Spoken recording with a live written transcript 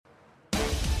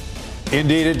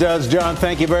Indeed it does, John.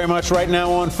 Thank you very much. Right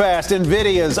now on Fast,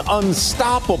 Nvidia's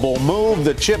unstoppable move,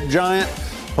 the chip giant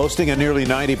posting a nearly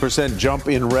 90% jump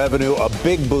in revenue, a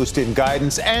big boost in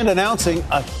guidance, and announcing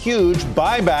a huge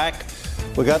buyback.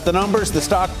 We got the numbers, the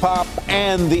stock pop,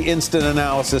 and the instant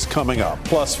analysis coming up.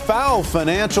 Plus, Foul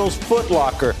Financial's Foot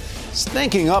Locker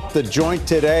stinking up the joint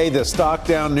today. The stock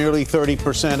down nearly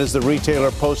 30% as the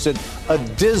retailer posted a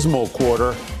dismal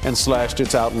quarter and slashed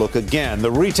its outlook again.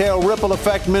 The retail ripple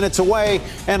effect minutes away,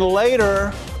 and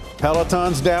later,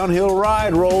 Peloton's downhill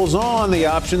ride rolls on. The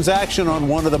options action on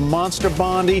one of the monster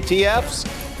bond ETFs,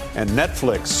 and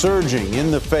Netflix surging in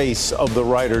the face of the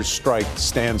writers' strike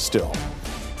standstill.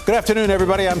 Good afternoon,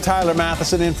 everybody. I'm Tyler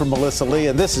Mathisen in for Melissa Lee,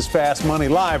 and this is Fast Money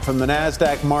live from the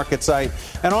NASDAQ market site.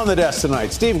 And on the desk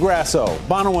tonight, Steve Grasso,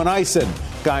 Bono and Ison,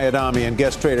 Guy Adami, and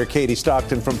guest trader Katie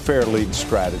Stockton from Fairlead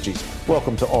Strategies.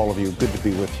 Welcome to all of you. Good to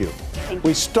be with you.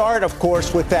 We start, of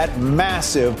course, with that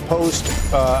massive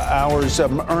post-hours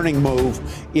earning move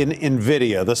in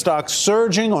Nvidia. The stock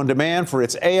surging on demand for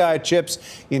its AI chips,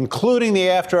 including the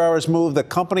after-hours move. The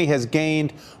company has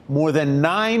gained more than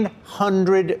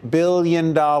 $900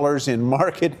 billion in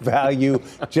market value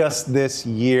just this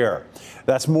year.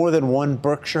 That's more than one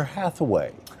Berkshire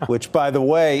Hathaway, which, by the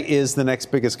way, is the next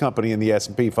biggest company in the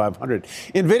S&P 500.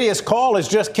 Nvidia's call is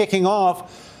just kicking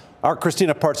off. Our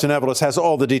Christina Partsenevelos has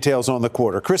all the details on the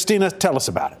quarter. Christina, tell us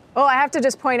about it. Well, I have to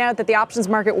just point out that the options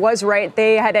market was right.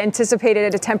 They had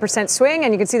anticipated a 10% swing,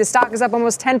 and you can see the stock is up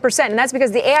almost 10%. And that's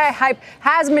because the AI hype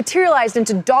has materialized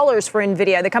into dollars for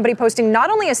Nvidia, the company posting not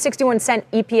only a 61-cent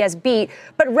EPS beat,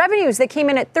 but revenues that came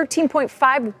in at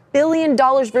 $13.5 billion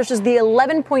versus the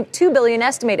 $11.2 billion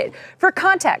estimated. For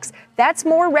context, that's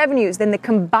more revenues than the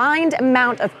combined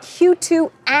amount of Q2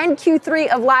 and Q3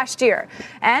 of last year.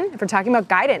 And if we're talking about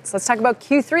guidance, let's talk about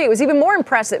Q3. It was even more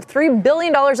impressive, $3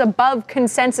 billion above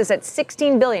consensus at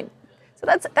 $16 billion. So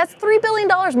that's $3 billion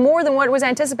more than what was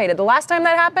anticipated. The last time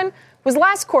that happened was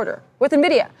last quarter with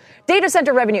Nvidia. Data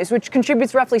center revenues, which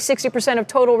contributes roughly 60% of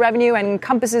total revenue and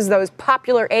encompasses those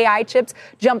popular AI chips,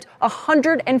 jumped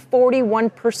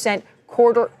 141%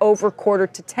 quarter over quarter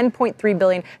to $10.3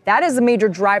 billion. That is the major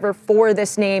driver for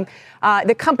this name.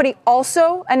 The company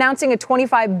also announcing a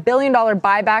 $25 billion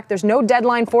buyback. There's no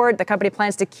deadline for it. The company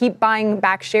plans to keep buying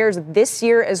back shares this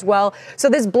year as well. So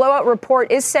this blowout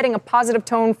report is setting a positive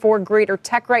tone for greater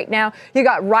tech right now. You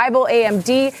got rival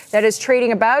AMD that is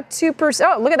trading about 2%.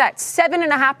 Oh, look at that,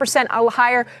 7.5%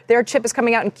 higher. Their chip is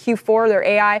coming out in Q4, their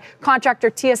AI.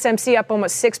 Contractor TSMC up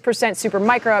almost 6%,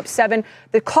 Supermicro up 7%.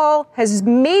 The call has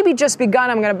maybe just begun.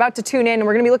 I'm about to tune in, and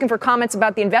we're going to be looking for comments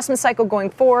about the investment cycle going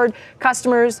forward.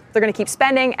 Customers, they're going to keep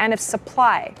spending, and if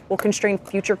supply will constrain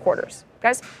future quarters.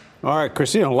 Guys? All right,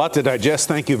 Christina, a lot to digest.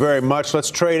 Thank you very much. Let's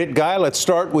trade it. Guy, let's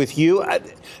start with you.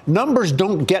 Numbers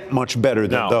don't get much better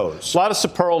than those. A lot of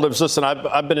superlatives. Listen,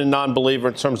 I've been a non-believer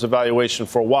in terms of valuation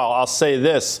for a while. I'll say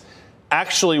this.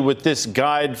 Actually, with this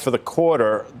guide for the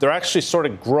quarter, they're actually sort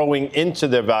of growing into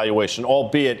their valuation,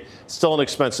 albeit still an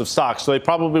expensive stock. So they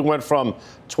probably went from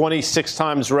 26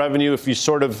 times revenue. If you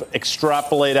sort of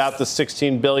extrapolate out the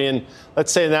 16 billion,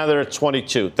 let's say now they're at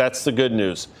 22. That's the good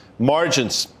news.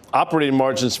 Margins, operating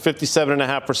margins,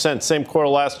 57.5%. Same quarter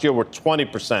last year were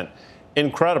 20%.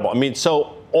 Incredible. I mean,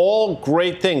 so all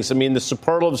great things. I mean, the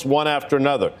superlatives one after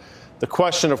another. The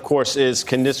question, of course, is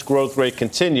can this growth rate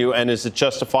continue, and is it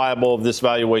justifiable of this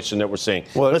valuation that we're seeing?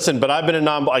 Well, listen, but I've been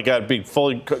I got to be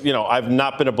fully, I've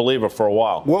not been a believer for a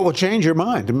while. What will change your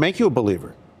mind to make you a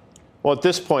believer? Well, at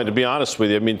this point, to be honest with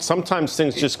you, I mean, sometimes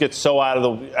things just get so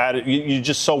you're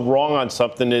just so wrong on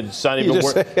something, it's not even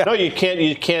worth. Yeah. No, you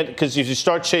can't, because if you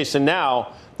start chasing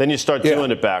now, then you start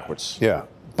doing it backwards. Yeah.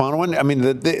 Bonawyn, I mean,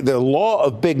 the law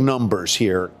of big numbers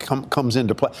here comes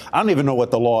into play. I don't even know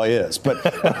what the law is, but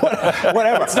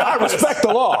whatever. I respect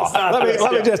the law.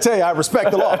 Let me just tell you, I respect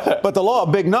the law. But the law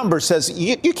of big numbers says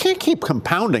you can't keep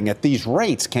compounding at these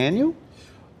rates, can you?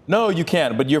 No, you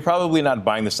can, but you're probably not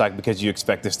buying the stock because you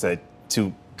expect this to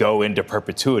go into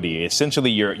perpetuity.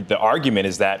 Essentially, the argument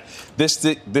is that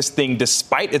this thing,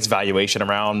 despite its valuation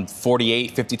around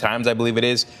 48, 50 times, I believe it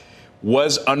is,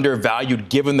 was undervalued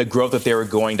given the growth that they were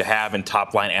going to have in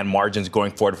top line and margins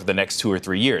going forward for the next 2 or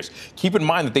 3 years. Keep in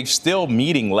mind that they're still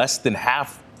meeting less than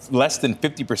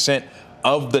 50%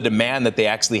 of the demand that they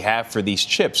actually have for these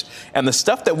chips. And the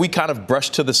stuff that we kind of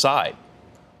brushed to the side,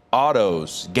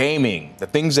 autos, gaming, the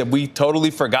things that we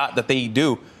totally forgot that they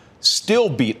do, still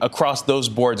beat across those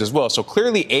boards as well. So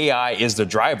clearly AI is the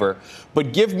driver,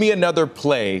 but give me another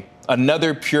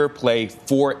pure play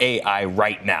for AI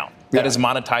right now. that is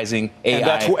monetizing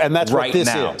AI and that's right what this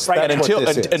now. is. Right.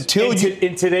 Until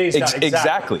in today's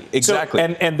exactly. So,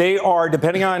 and they are,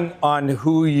 depending on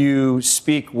who you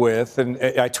speak with, and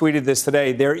I tweeted this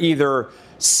today, they're either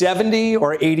 70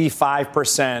 or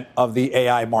 85% of the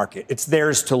AI market. It's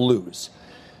theirs to lose.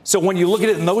 So when you look at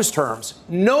it in those terms,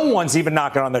 no one's even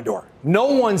knocking on their door. No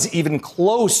one's even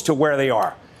close to where they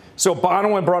are. So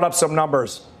Bonawyn brought up some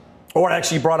numbers, or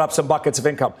actually brought up some buckets of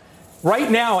income.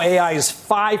 Right now, AI is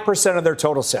 5% of their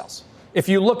total sales. If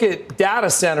you look at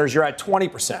data centers, you're at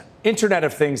 20%. Internet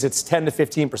of Things, it's 10 to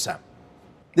 15%.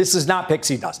 This is not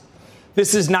pixie dust.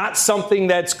 This is not something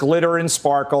that's glitter and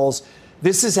sparkles.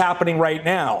 This is happening right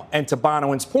now. And to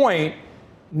Bonawyn's point,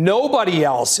 nobody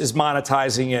else is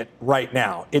monetizing it right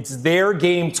now. It's their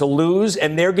game to lose,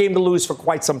 and their game to lose for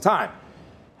quite some time.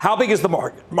 How big is the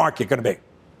market going to be?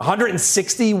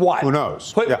 160 what? Who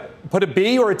knows? Put a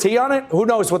B or a T on it? Who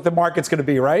knows what the market's going to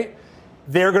be, right?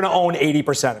 They're going to own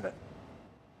 80% of it.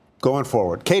 Going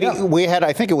forward. Katie, we had,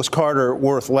 I think it was Carter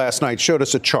Worth last night, showed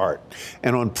us a chart.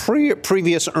 And on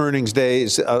previous earnings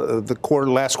days,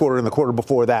 last quarter and the quarter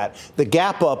before that, the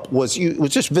gap up was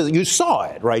just, you saw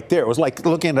it right there. It was like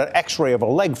looking at an x-ray of a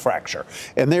leg fracture.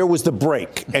 And there was the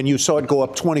break. And you saw it go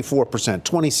up 24%,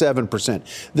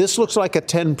 27%. This looks like a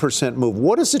 10% move.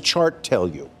 What does the chart tell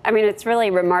you? I mean, it's really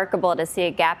remarkable to see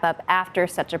a gap up after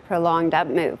such a prolonged up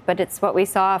move. But it's what we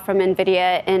saw from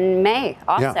Nvidia in May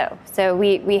also. Yeah. So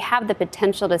we have the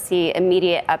potential to see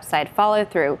immediate upside follow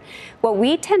through. What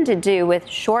we tend to do with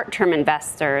short-term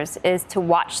investors is to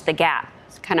watch the gap,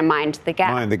 kind of mind the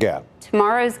gap. Mind the gap.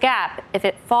 Tomorrow's gap, if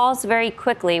it falls very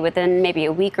quickly within maybe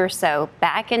a week or so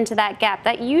back into that gap,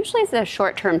 that usually is a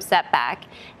short-term setback,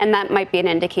 and that might be an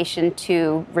indication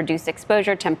to reduce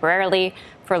exposure temporarily.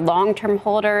 For long-term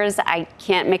holders, I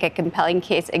can't make a compelling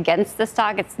case against the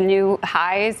stock. It's new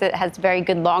highs. It has very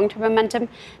good long-term momentum.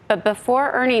 But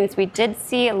before earnings, we did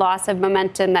see a loss of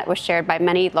momentum that was shared by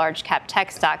many large-cap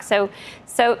tech stocks. So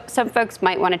some folks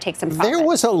might want to take some profit. There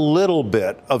was a little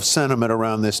bit of sentiment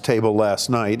around this table last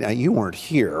night. You weren't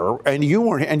here, and you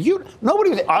weren't, and you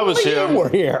nobody. I was here. You were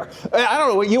here. I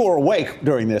don't know. You were awake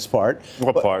during this part.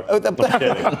 What part?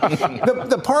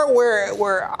 The part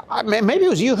where maybe it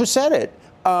was you who said it.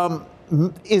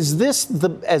 Is this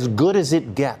as good as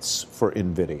it gets for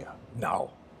Nvidia?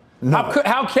 No.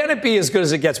 How can it be as good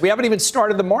as it gets? We haven't even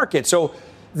started the market. So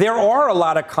there are a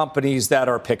lot of companies that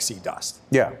are pixie dust.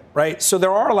 Yeah. Right? So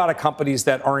there are a lot of companies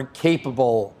that aren't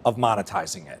capable of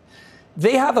monetizing it.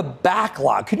 They have a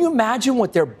backlog. Can you imagine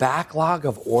what their backlog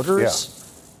of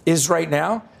orders is right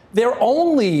now? Their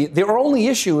only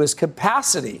issue is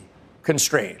capacity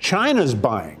constrained. China's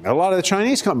buying. A lot of the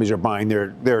Chinese companies are buying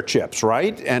their chips,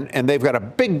 right? And they've got a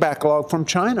big backlog from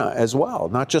China as well,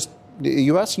 not just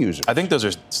U.S. users. I think those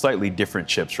are slightly different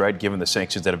chips, right, given the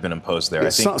sanctions that have been imposed there. Yeah,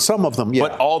 I think, some of them, yeah.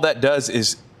 But all that does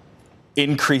is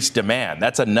increase demand.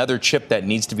 That's another chip that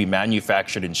needs to be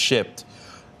manufactured and shipped.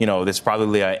 You know, there's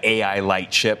probably an AI light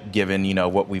chip, given, you know,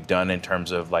 what we've done in terms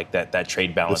of like that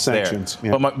trade balance the sanctions,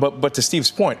 there. Yeah. But to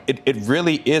Steve's point, it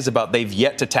really is about they've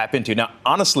yet to tap into. Now,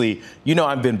 honestly, you know,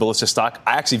 I've been bullish to stock.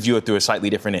 I actually view it through a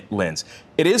slightly different lens.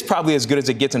 It is probably as good as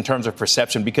it gets in terms of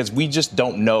perception because we just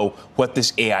don't know what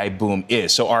this AI boom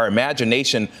is. So our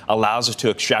imagination allows us to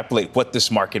extrapolate what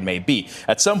this market may be.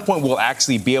 At some point, we'll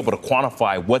actually be able to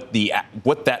quantify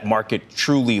what that market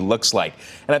truly looks like.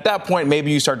 And at that point,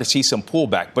 maybe you start to see some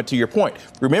pullback. But to your point,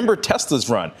 remember Tesla's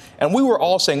run. And we were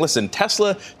all saying, listen,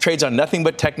 Tesla trades on nothing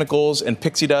but technicals and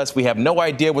pixie dust. We have no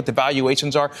idea what the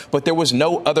valuations are, but there was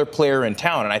no other player in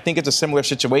town. And I think it's a similar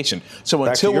situation. So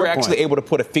until we're actually able to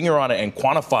put a finger on it and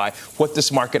quantify what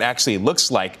this market actually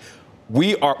looks like,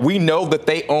 we know that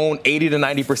they own 80 to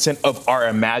 90% of our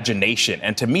imagination.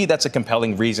 And to me, that's a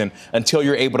compelling reason until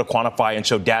you're able to quantify and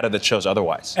show data that shows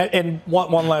otherwise. And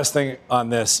one last thing on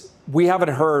this. We haven't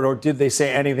heard, or did they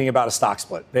say anything about a stock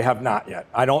split? They have not yet.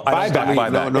 I don't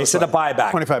believe they said a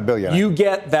buyback. $25 billion. You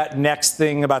get that next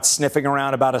thing about sniffing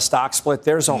around about a stock split.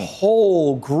 There's a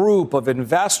whole group of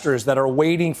investors that are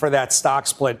waiting for that stock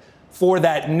split for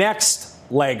that next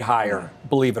leg higher,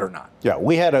 believe it or not. Yeah,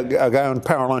 we had a guy on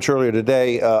Power Lunch earlier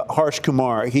today, Harsh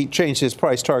Kumar. He changed his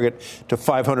price target to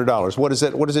 $500. What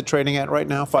is it trading at right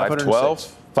now?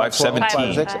 512?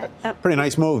 517. Pretty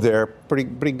nice move there. Pretty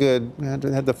good. Had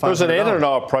the $500. There was an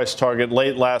 $800 price target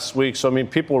late last week. So, I mean,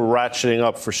 people were ratcheting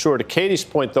up for sure. To Katie's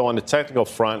point, though, on the technical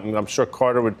front, and I'm sure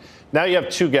Carter would. Now you have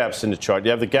two gaps in the chart.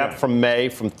 You have the gap from May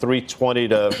from 320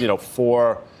 to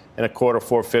 4 and a quarter,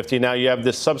 450. Now you have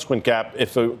this subsequent gap,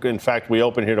 if in fact we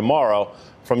open here tomorrow,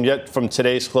 from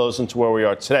today's close into where we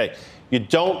are today. You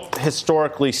don't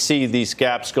historically see these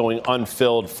gaps going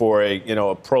unfilled for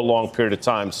a prolonged period of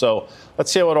time. So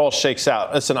let's see how it all shakes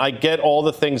out. Listen, I get all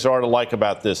the things there are to like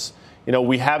about this.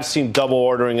 We have seen double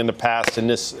ordering in the past,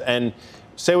 and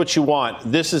say what you want.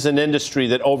 This is an industry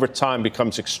that over time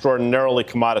becomes extraordinarily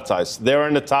commoditized. They're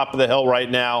in the top of the hill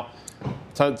right now.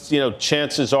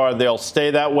 Chances are they'll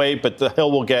stay that way, but the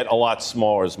hill will get a lot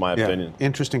smaller, is my opinion.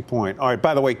 Interesting point. All right,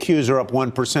 by the way, Qs are up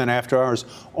 1% after hours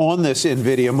on this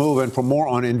Nvidia move. And for more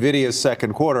on Nvidia's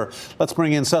second quarter, let's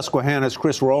bring in Susquehanna's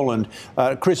Chris Rowland.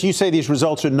 Chris, you say these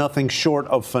results are nothing short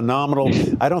of phenomenal.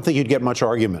 I don't think you'd get much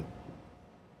argument.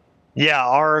 Yeah,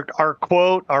 our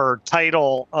quote, our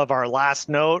title of our last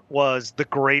note was the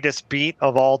greatest beat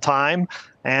of all time.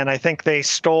 And I think they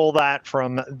stole that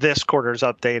from this quarter's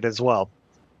update as well.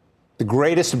 The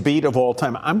greatest beat of all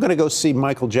time. I'm going to go see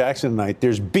Michael Jackson tonight.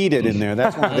 There's Beat It in there.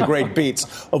 That's one of the great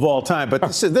beats of all time. But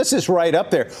this is right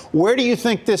up there. Where do you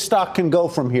think this stock can go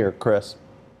from here, Chris?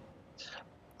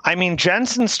 I mean,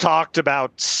 Jensen's talked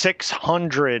about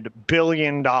 $600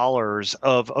 billion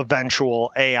of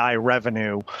eventual AI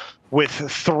revenue, with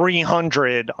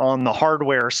 300 on the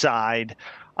hardware side.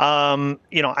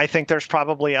 I think there's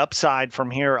probably upside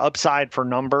from here, upside for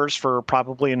numbers for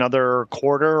probably another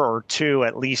quarter or two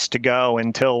at least to go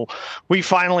until we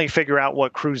finally figure out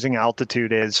what cruising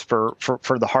altitude is for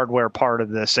the hardware part of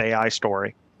this AI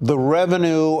story. The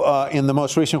revenue in the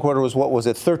most recent quarter was, what was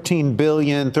it, 13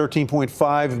 billion,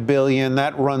 13.5 billion.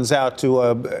 That runs out to,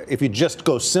 if you just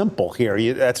go simple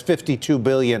here, that's 52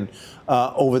 billion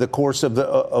over the course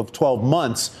of 12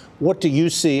 months. What do you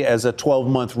see as a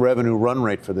 12-month revenue run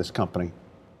rate for this company?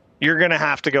 You're going to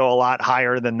have to go a lot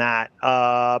higher than that.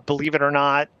 Believe it or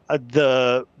not,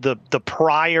 the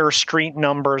prior street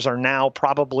numbers are now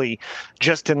probably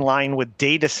just in line with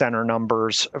data center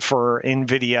numbers for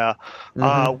Nvidia.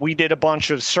 We did a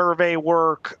bunch of survey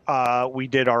work. We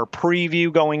did our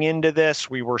preview going into this.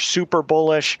 We were super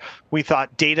bullish. We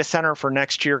thought data center for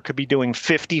next year could be doing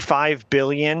 55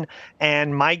 billion.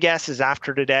 And my guess is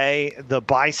after today, the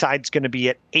buy side's going to be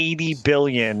at 80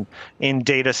 billion in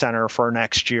data center for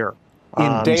next year.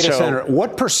 In data center,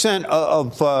 what percent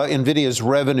of NVIDIA's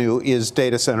revenue is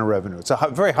data center revenue? It's a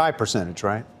very high percentage,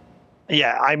 right?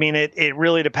 Yeah, I mean, it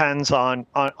really depends on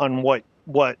what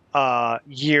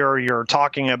year you're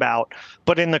talking about.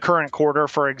 But in the current quarter,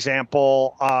 for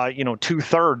example,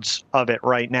 2/3 of it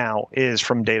right now is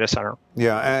from data center.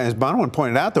 Yeah, as Bonawyn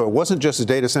pointed out, though, it wasn't just the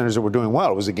data centers that were doing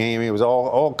well. It was the gaming. It was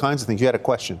all kinds of things. You had a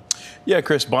question. Yeah,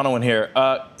 Chris, Bonawyn here.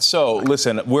 So,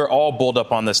 listen, we're all bulled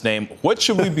up on this name. What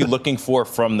should we be looking for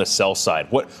from the sell side?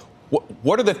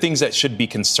 What are the things that should be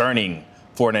concerning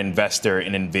for an investor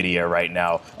in NVIDIA right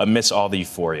now amidst all the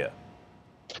euphoria?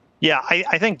 Yeah,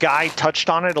 I think Guy touched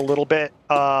on it a little bit.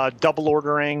 Double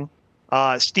ordering.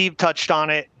 Steve touched on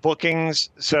it.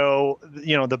 Bookings. So,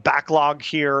 the backlog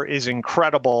here is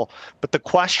incredible. But the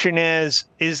question is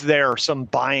there some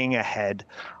buying ahead?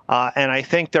 And I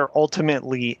think there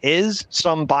ultimately is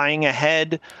some buying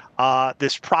ahead.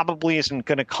 This probably isn't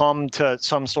going to come to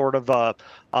some sort of a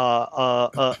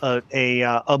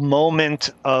moment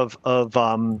of a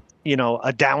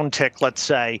downtick, let's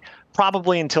say.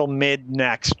 Probably until mid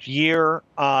next year,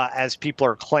 as people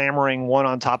are clamoring one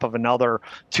on top of another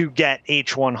to get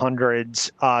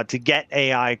H100s, to get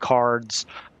AI cards.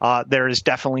 There is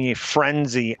definitely a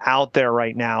frenzy out there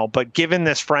right now. But given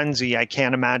this frenzy, I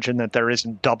can't imagine that there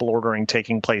isn't double ordering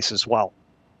taking place as well.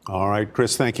 All right,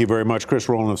 Chris, thank you very much. Chris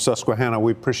Rowland of Susquehanna,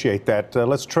 we appreciate that.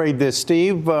 Let's trade this.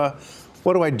 Steve,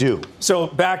 what do I do? So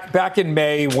back in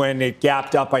May when it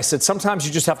gapped up, I said sometimes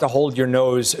you just have to hold your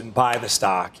nose and buy the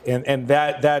stock. And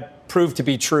that proved to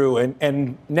be true.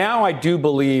 And now I do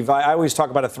believe, I always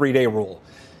talk about a 3-day rule.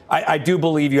 I do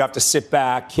believe you have to sit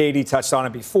back. Katie touched on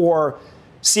it before.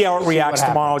 See how it reacts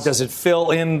tomorrow. Does it fill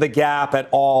in the gap at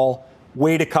all?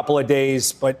 Wait a couple of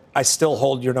days, but I still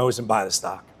hold your nose and buy the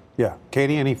stock. Yeah.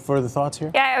 Katie, any further thoughts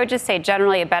here? Yeah, I would just say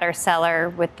generally a better seller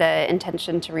with the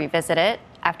intention to revisit it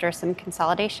after some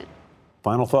consolidation.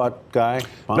 Final thought, Guy?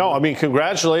 No, I mean,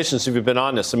 congratulations if you've been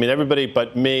on this. I mean, everybody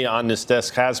but me on this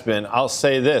desk has been. I'll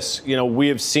say this. We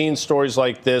have seen stories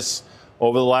like this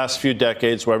over the last few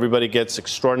decades where everybody gets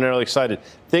extraordinarily excited.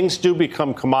 Things do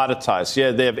become commoditized.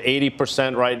 Yeah, they have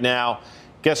 80% right now.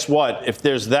 Guess what? If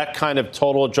there's that kind of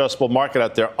total addressable market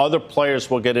out there, other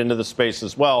players will get into the space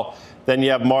as well. Then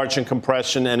you have margin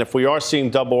compression. And if we are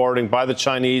seeing double ordering by the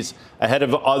Chinese ahead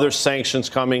of other sanctions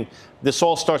coming, this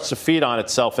all starts to feed on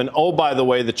itself. And oh, by the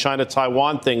way, the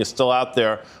China-Taiwan thing is still out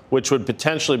there, which would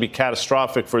potentially be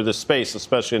catastrophic for this space,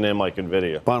 especially a name like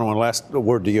Nvidia. Bonawyn, last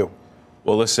word to you.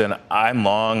 Well, listen, I'm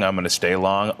long. I'm going to stay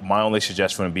long. My only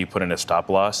suggestion would be put in a stop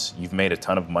loss. You've made a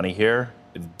ton of money here.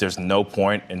 There's no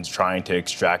point in trying to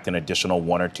extract an additional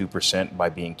 1 or 2% by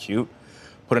being cute.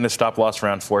 Put in a stop loss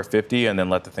around 450 and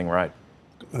then let the thing ride.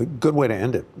 A good way to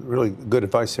end it. Really good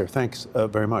advice there. Thanks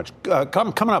very much.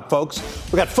 Coming up, folks,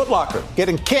 we got Foot Locker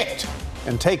getting kicked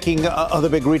and taking other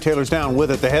big retailers down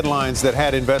with it. The headlines that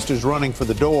had investors running for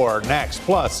the door next.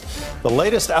 Plus, the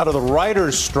latest out of the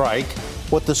writers' strike,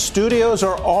 what the studios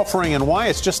are offering and why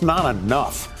it's just not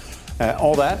enough.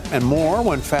 All that and more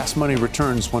when Fast Money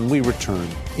returns when we return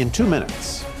in 2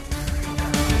 minutes.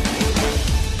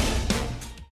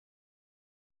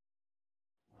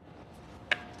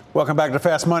 Welcome back to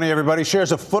Fast Money, everybody.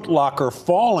 Shares of Foot Locker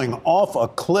falling off a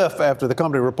cliff after the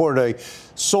company reported a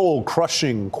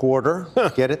soul-crushing quarter.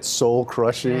 Get it?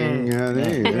 Soul-crushing. Yeah,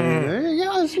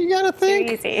 you got to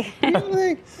think. Easy.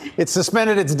 It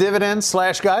suspended its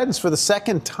dividend/guidance for the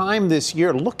second time this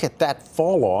year. Look at that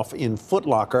fall off in Foot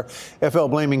Locker. FL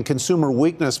blaming consumer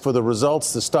weakness for the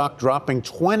results. The stock dropping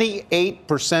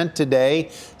 28%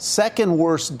 today. Second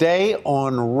worst day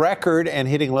on record and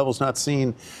hitting levels not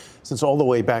seen since all the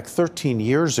way back 13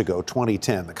 years ago,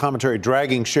 2010. The commentary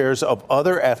dragging shares of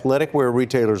other athletic wear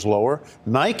retailers lower.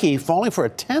 Nike falling for a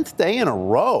 10th day in a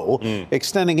row,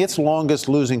 extending its longest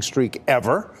losing streak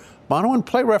ever. Bonawyn,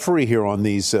 play referee here on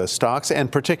these stocks,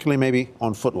 and particularly maybe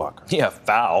on Foot Locker. Yeah,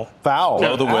 foul.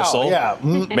 Blow the whistle. Yeah,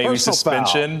 maybe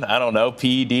suspension. Foul. I don't know.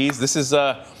 PEDs. This is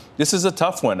a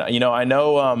tough one. You know, I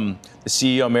know the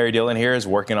CEO, Mary Dillon, here is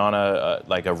working on a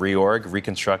reorg,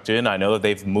 reconstruction. I know that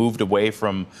they've moved away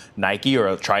from Nike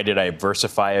or tried to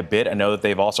diversify a bit. I know that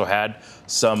they've also had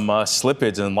some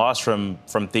slippage and loss from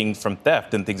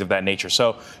theft and things of that nature.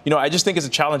 So, you know, I just think it's a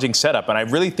challenging setup, and I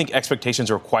really think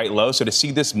expectations are quite low. So to see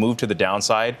this move to the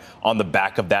downside on the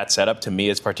back of that setup, to me,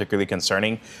 is particularly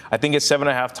concerning. I think at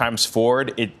 7.5 times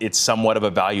forward, it's somewhat of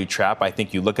a value trap. I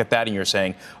think you look at that and you're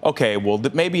saying, okay, well,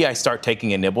 maybe I start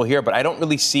taking a nibble here, but I don't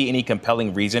really see any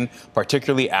compelling reason,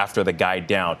 particularly after the guide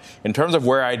down. In terms of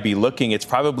where I'd be looking, it's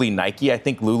probably Nike. I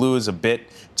think Lulu is a bit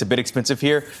expensive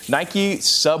here. Nike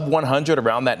sub 100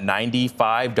 around that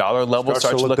 $95 level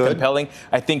starts to look compelling.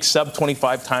 I think sub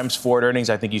 25 times forward earnings,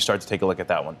 I think you start to take a look at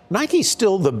that one. Nike's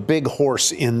still the big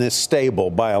horse in this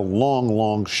stable by a long,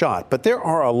 long shot, but there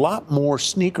are a lot more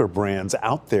sneaker brands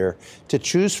out there to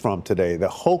choose from today. The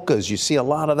Hokas, you see a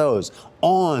lot of those.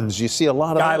 Ons, you see a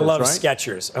lot of those, Guy loves right?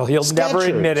 Skechers. Oh, he'll never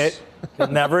admit it. He'll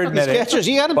never admit it. Skechers,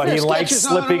 you gotta but put he likes Skechers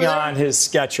slipping on his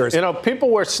Skechers. You know, people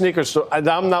wear sneakers. So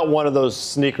I'm not one of those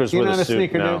sneakers You're with not a a suit.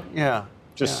 sneaker No. dude? Yeah.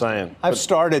 Just saying. I've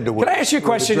started to wear. Can I ask you a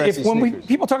question? If when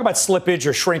people talk about slippage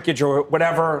or shrinkage or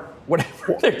whatever they're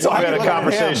We talking had a about,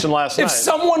 conversation last night. if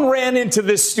someone ran into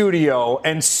this studio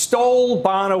and stole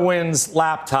Bonawyn's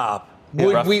laptop,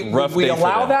 would we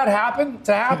allow that to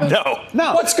happen?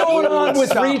 No. What's going on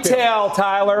with retail,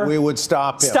 Tyler? We would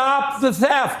stop him. Stop the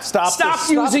theft. Stop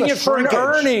using it for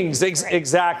earnings.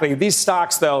 Exactly. These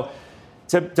stocks, though,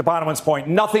 to Bonawyn's point,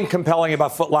 nothing compelling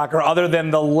about Foot Locker other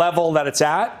than the level that it's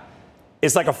at.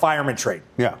 It's like a fireman trade.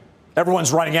 Yeah.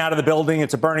 Everyone's running out of the building.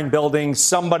 It's a burning building.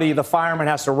 The fireman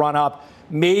has to run up.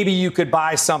 Maybe you could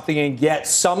buy something and get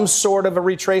some sort of a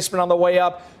retracement on the way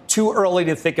up. Too early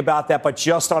to think about that, but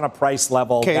just on a price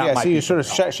level. Katie, I see you sort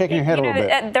of shaking your head a little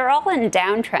bit. They're all in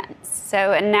downtrends.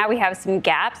 So, and now we have some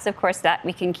gaps, of course, that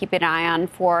we can keep an eye on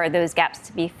for those gaps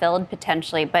to be filled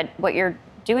potentially. But what you're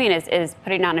doing is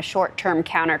putting on a short-term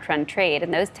counter-trend trade,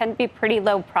 and those tend to be pretty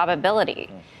low probability.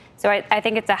 So I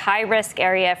think it's a high-risk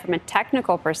area from a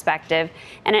technical perspective,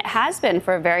 and it has been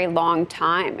for a very long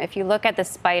time. If you look at the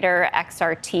Spider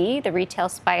XRT, the retail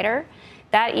Spider,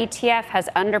 that ETF has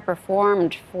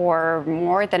underperformed for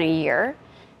more than a year,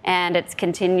 and it's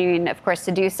continuing, of course,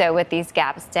 to do so with these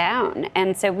gaps down.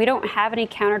 And so we don't have any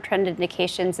counter-trend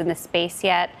indications in the space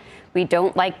yet. We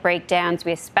don't like breakdowns.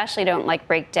 We especially don't like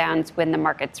breakdowns when the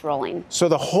market's rolling. So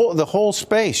the whole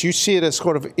space, you see it as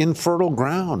sort of infertile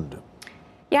ground.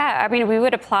 Yeah, I mean, we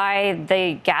would apply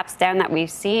the gaps down that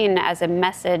we've seen as a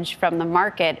message from the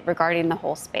market regarding the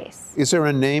whole space. Is there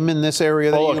a name in this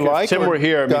area that you like? If Tim were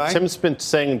here, I mean, Tim's been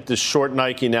saying to short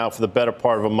Nike now for the better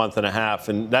part of a month and a half,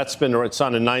 and it's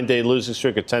on a 9-day losing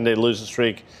streak, a 10-day losing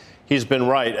streak. He's been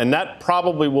right, and that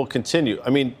probably will continue. I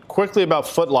mean, quickly about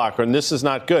Foot Locker, and this is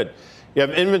not good. You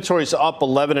have inventories up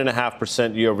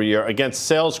 11.5% year over year against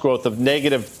sales growth of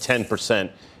negative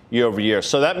 10%. Year over year.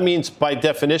 So that means, by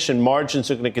definition, margins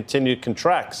are going to continue to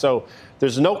contract. So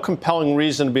there's no compelling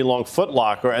reason to be long Foot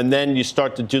Locker. And then you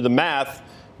start to do the math,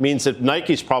 means that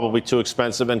Nike's probably too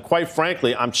expensive. And quite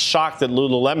frankly, I'm shocked that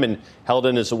Lululemon held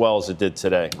in as well as it did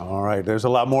today. All right. There's a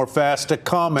lot more fast to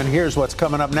come. And here's what's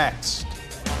coming up next.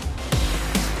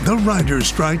 The writer's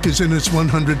strike is in its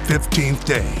 115th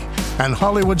day, and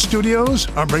Hollywood studios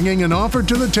are bringing an offer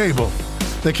to the table.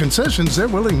 The concessions they're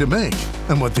willing to make,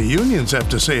 and what the unions have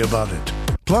to say about it.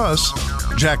 Plus,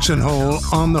 Jackson Hole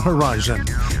on the horizon.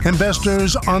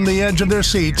 Investors on the edge of their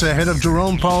seats ahead of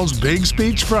Jerome Powell's big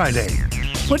speech Friday.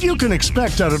 What you can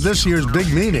expect out of this year's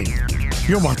big meeting.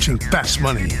 You're watching Fast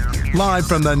Money, live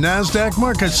from the NASDAQ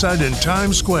market site in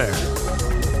Times Square.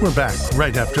 We're back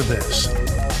right after this.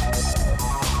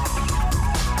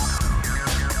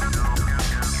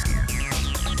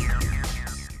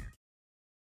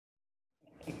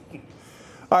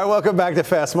 All right, welcome back to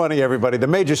Fast Money, everybody. The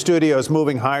major studios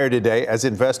moving higher today as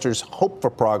investors hope for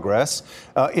progress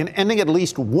in ending at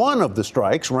least one of the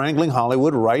strikes wrangling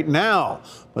Hollywood right now.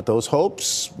 But those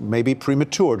hopes may be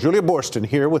premature. Julia Borston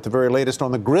here with the very latest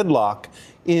on the gridlock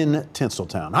in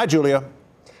Tinseltown. Hi, Julia.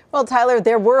 Well, Tyler,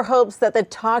 there were hopes that the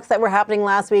talks that were happening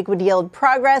last week would yield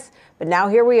progress, but now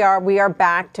here we are. We are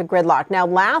back to gridlock. Now,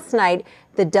 last night,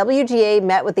 the WGA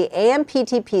met with the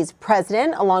AMPTP's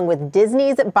president, along with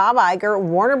Disney's Bob Iger,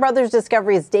 Warner Brothers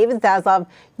Discovery's David Zaslav,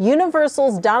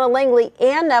 Universal's Donna Langley,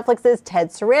 and Netflix's Ted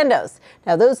Sarandos.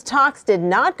 Now, those talks did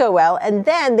not go well, and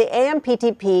then the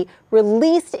AMPTP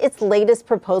released its latest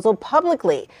proposal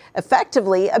publicly,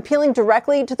 effectively appealing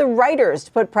directly to the writers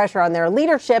to put pressure on their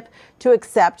leadership to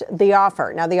accept the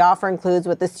offer. Now, the offer includes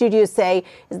what the studios say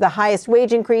is the highest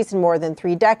wage increase in more than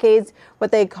 3 decades,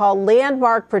 what they call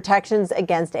landmark protections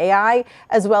against AI,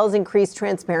 as well as increased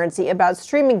transparency about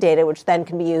streaming data, which then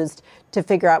can be used to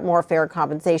figure out more fair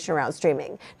compensation around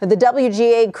streaming. Now, the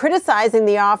WGA criticizing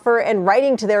the offer and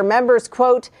writing to their members,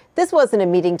 quote, "This wasn't a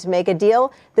meeting to make a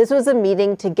deal. This was a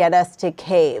meeting to get us to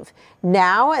cave."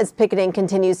 Now, as picketing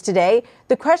continues today,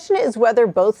 the question is whether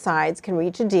both sides can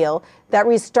reach a deal that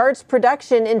restarts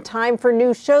production in time for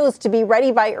new shows to be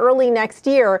ready by early next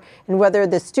year, and whether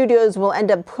the studios will end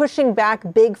up pushing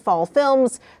back big fall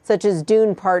films such as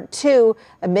Dune Part 2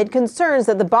 amid concerns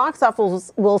that the box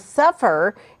office will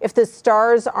suffer if the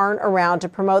stars aren't around to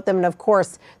promote them. And of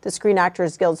course, the Screen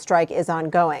Actors Guild strike is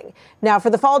ongoing. Now,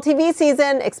 for the fall TV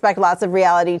season, expect lots of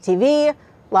reality TV,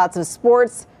 lots of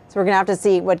sports. So we're going to have to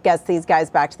see what gets these guys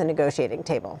back to the negotiating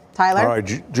table. Tyler? All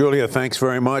right, Julia, thanks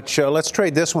very much. Let's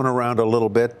trade this one around a little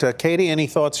bit. Katie, any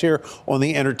thoughts here on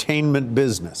the entertainment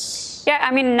business? Yeah,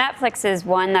 I mean, Netflix is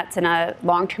one that's in a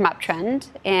long-term uptrend,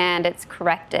 and it's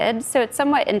corrected. So it's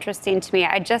somewhat interesting to me.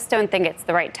 I just don't think it's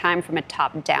the right time from a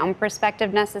top-down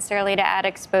perspective necessarily to add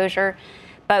exposure.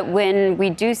 But when we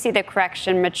do see the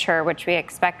correction mature, which we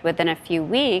expect within a few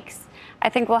weeks, I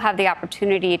think we'll have the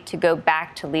opportunity to go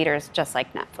back to leaders just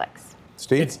like Netflix.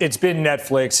 Steve? It's been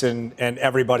Netflix and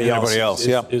everybody else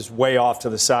is way off to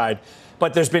the side.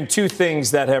 But there's been 2 things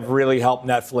that have really helped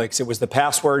Netflix. It was the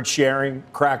password sharing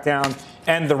crackdown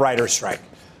and the writer's strike.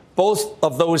 Both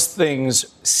of those things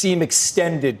seem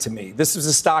extended to me. This was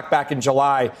a stock back in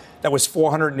July that was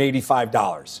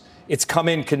 $485. It's come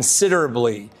in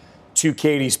considerably, to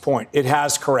Katie's point. It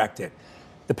has corrected.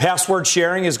 The password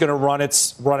sharing is going to run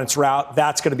its route.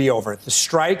 That's going to be over. The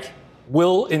strike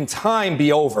will, in time,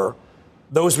 be over.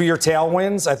 Those were your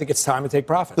tailwinds. I think it's time to take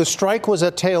profit. The strike was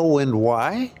a tailwind.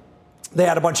 Why? They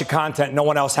had a bunch of content. No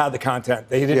one else had the content.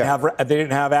 They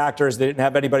didn't have actors. They didn't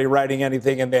have anybody writing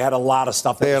anything, and they had a lot of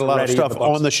stuff. They had a lot of stuff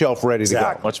on the shelf ready to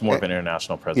go. Much more of an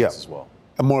international presence as well.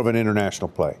 More of an international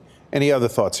play. Any other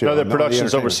thoughts here? No, the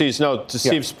production's overseas. No, to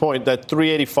Steve's point, that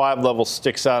 385 level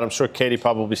sticks out. I'm sure Katie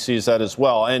probably sees that as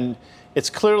well. And it's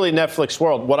clearly Netflix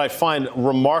world. What I find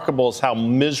remarkable is how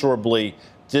miserably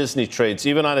Disney trades.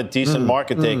 Even on a decent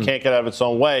market day, it can't get out of its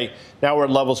own way. Now we're at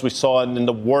levels we saw in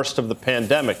the worst of the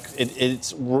pandemic.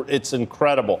 It's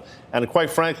incredible. And quite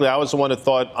frankly, I was the one who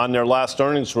thought on their last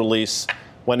earnings release,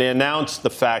 when they announced the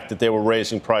fact that they were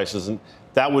raising prices, and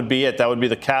that would be it. That would be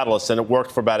the catalyst, and it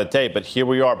worked for about a day. But here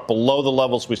we are, below the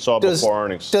levels we saw before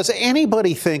earnings. Does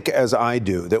anybody think, as I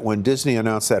do, that when Disney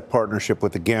announced that partnership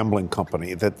with the gambling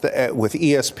company, that with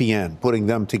ESPN, putting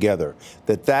them together,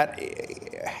 that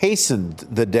hastened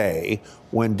the day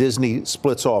when Disney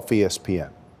splits off ESPN?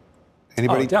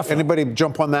 Anybody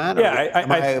jump on that?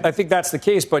 Yeah, I think that's the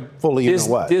case. But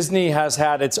Disney has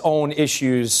had its own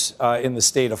issues in the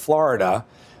state of Florida.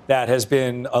 That has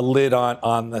been a lid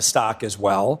on the stock as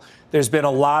well. There's been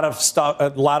a lot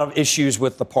of issues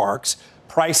with the parks.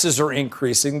 Prices are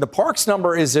increasing. The parks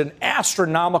number is an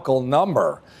astronomical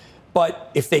number, but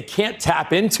if they can't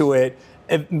tap into it,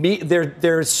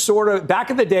 they're sort of back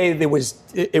in the day.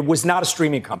 It was not a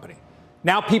streaming company.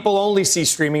 Now people only see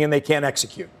streaming and they can't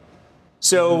execute.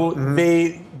 So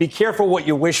they be careful what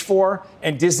you wish for,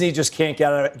 and Disney just can't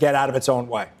get out of its own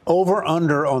way. Over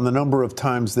under on the number of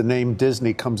times the name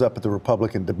Disney comes up at the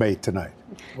Republican debate tonight.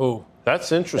 Ooh,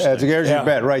 that's interesting. That's your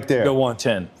bet right there. Good one.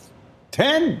 10.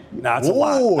 10? No, that's a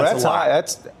lot. That's high.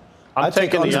 I'm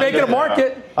taking He's making a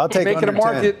market. I'll take making a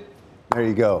market. 10. There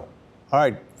you go. All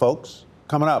right, folks,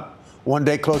 coming up, one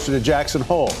day closer to Jackson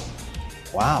Hole.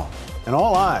 Wow. And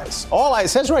all eyes, it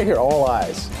says right here, all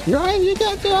eyes. You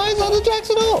got your eyes on the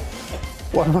Jackson Hole.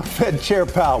 What Fed Chair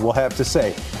Powell will have to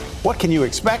say. What can you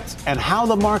expect and how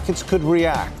the markets could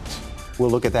react? We'll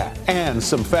look at that. And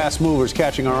some fast movers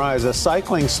catching our eyes, a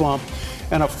cycling slump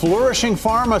and a flourishing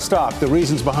pharma stock. The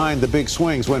reasons behind the big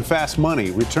swings when fast money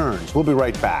returns. We'll be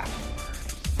right back.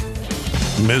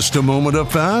 Missed a moment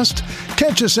of fast?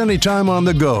 Catch us anytime on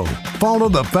the go. Follow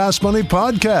the Fast Money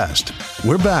podcast.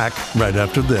 We're back right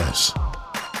after this.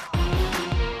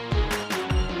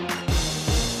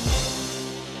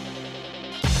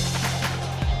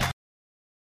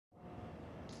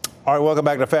 All right, welcome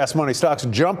back to Fast Money. Stocks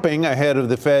jumping ahead of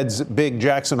the Fed's big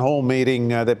Jackson Hole meeting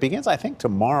that begins, I think,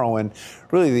 tomorrow. And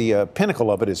really the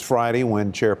pinnacle of it is Friday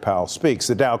when Chair Powell speaks.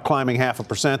 The Dow climbing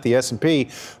 0.5%, the S&P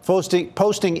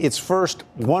posting its first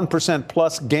 1%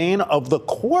 plus gain of the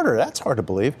quarter. That's hard to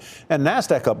believe. And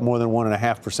NASDAQ up more than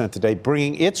 1.5% today,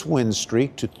 bringing its win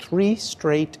streak to 3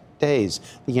 straight days.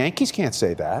 The Yankees can't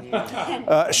say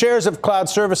that. Shares of cloud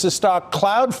services stock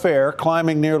Cloudflare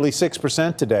climbing nearly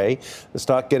 6% today. The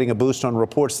stock getting a boost on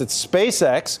reports that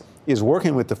SpaceX is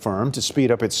working with the firm to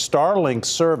speed up its Starlink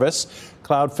service.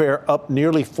 Cloudflare up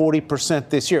nearly 40%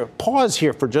 this year. Pause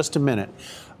here for just a minute.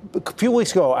 A few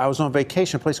weeks ago, I was on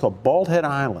vacation at a place called Bald Head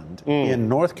Island in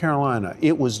North Carolina.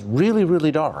 It was really,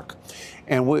 really dark.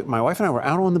 And my wife and I were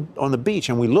out on the beach,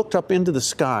 and we looked up into the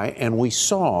sky, and we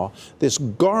saw this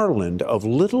garland of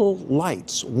little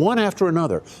lights, one after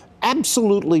another,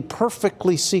 absolutely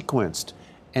perfectly sequenced.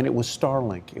 And it was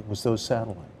Starlink. It was those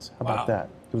satellites. How about that?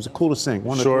 It was the coolest thing.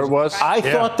 Sure it was. I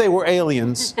thought they were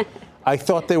aliens. I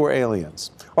thought they were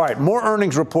aliens. All right, more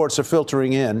earnings reports are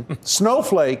filtering in.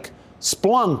 Snowflake,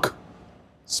 Splunk,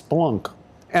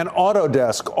 and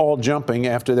Autodesk all jumping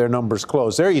after their numbers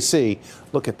close. There you see,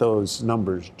 look at those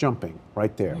numbers jumping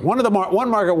right there. One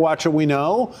market watcher we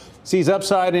know sees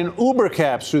upside in Uber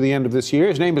caps through the end of this year.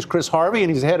 His name is Chris Harvey,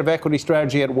 and he's the head of equity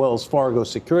strategy at Wells Fargo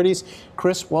Securities.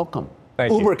 Chris, welcome.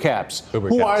 Thank you. Uber caps.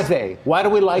 Who are they? Why do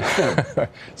we like them?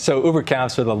 So Uber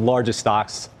caps are the largest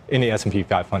stocks in the S&P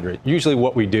 500. Usually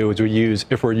what we do is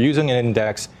if we're using an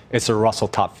index, it's a Russell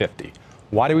Top 50.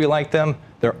 Why do we like them?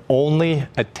 They're only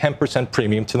a 10%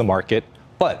 premium to the market.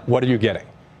 But what are you getting?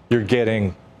 You're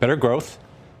getting better growth,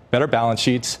 better balance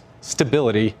sheets,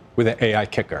 stability with an AI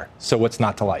kicker. So what's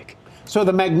not to like? So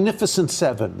the Magnificent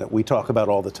Seven that we talk about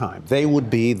all the time, they would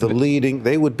be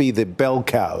the bell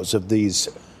cows of these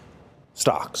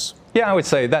stocks. Yeah, I would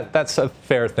say that's a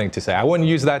fair thing to say. I wouldn't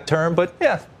use that term, but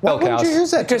yeah, Why bell cows. wouldn't you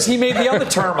use that? Because he made the other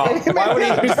term up. Why would he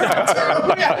use that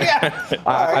term?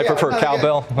 I prefer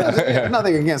cowbell.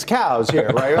 Nothing against cows here,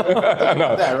 right?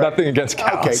 Nothing against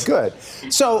cows. Okay,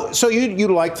 good. So you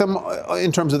like them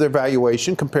in terms of their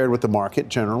valuation compared with the market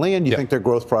generally, and you think their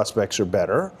growth prospects are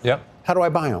better. Yep. How do I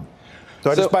buy them? Do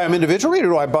I just buy them individually, or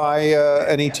do I buy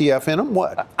an ETF in them?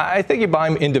 What? I think you buy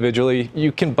them individually.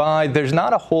 You can buy, there's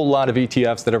not a whole lot of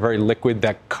ETFs that are very liquid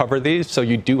that cover these, so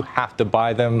you do have to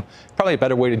buy them. Probably a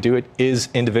better way to do it is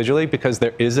individually because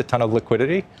there is a ton of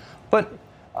liquidity. But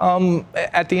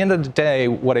at the end of the day,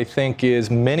 what I think is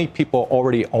many people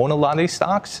already own a lot of these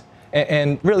stocks.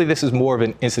 And really, this is more of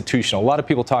an institutional. A lot of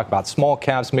people talk about small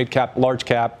caps, mid cap, large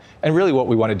cap. And really what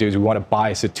we want to do is we want to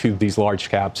bias it to these large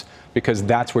caps because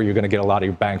that's where you're going to get a lot of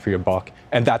your bang for your buck.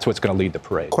 And that's what's going to lead the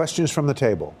parade. Questions from the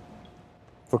table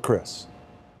for Chris.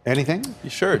 Anything?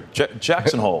 Sure.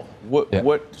 Jackson Hole.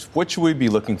 What should we be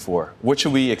looking for? What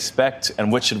should we expect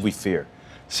and what should we fear?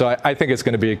 So I think it's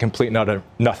going to be a complete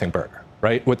nothing burger,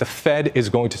 right? What the Fed is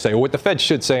going to say, or what the Fed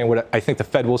should say, and what I think the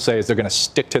Fed will say is they're going to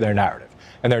stick to their narrative.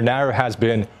 And their narrative has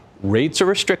been rates are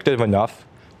restrictive enough.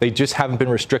 They just haven't been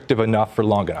restrictive enough for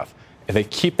long enough. If they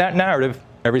keep that narrative,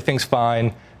 everything's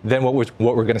fine. Then what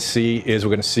we're going to see is we're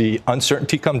going to see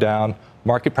uncertainty come down.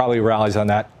 Market probably rallies on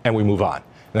that, and we move on.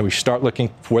 And then we start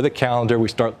looking for the calendar. We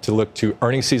start to look to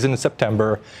earnings season in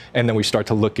September, and then we start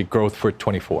to look at growth for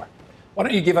 24. Why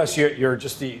don't you give us your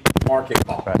just the market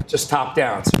call, just top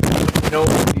down. So you know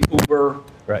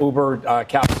the Uber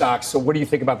cap stocks. So what do you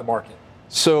think about the market?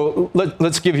 So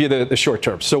let's give you the short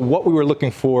term. So what we were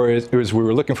looking for is we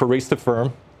were looking for rates to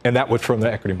firm, and that would firm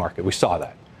the equity market. We saw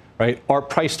that, right? Our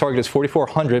price target is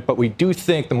 4,400, but we do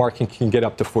think the market can get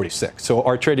up to 46. So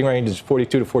our trading range is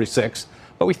 42 to 46,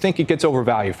 but we think it gets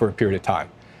overvalued for a period of time.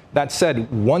 That said,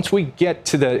 if we get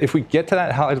to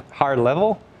that higher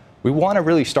level, we want to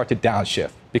really start to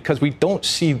downshift because we don't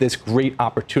see this great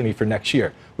opportunity for next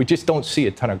year. We just don't see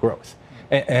a ton of growth.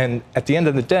 And at the end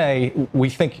of the day, we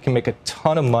think you can make a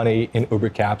ton of money in Uber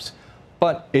caps,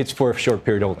 but it's for a short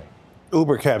period only.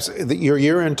 Uber caps, your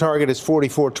year-end target is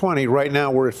 44.20. Right now,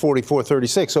 we're at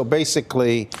 44.36. So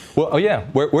basically,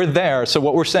 we're there. So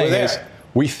what we're saying is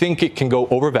we think it can go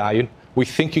overvalued. We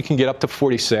think you can get up to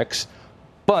 46.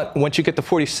 But once you get to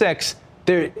 46,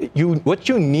 what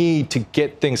you need to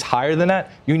get things higher than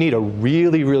that, you need a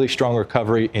really, really strong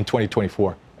recovery in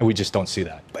 2024. And we just don't see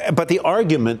that. But the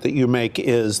argument that you make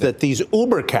is that these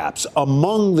Uber caps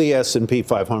among the S&P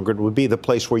 500 would be the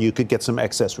place where you could get some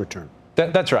excess return.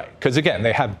 That's right. Because, again,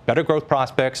 they have better growth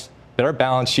prospects, better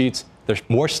balance sheets. They're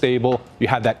more stable. You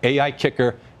have that AI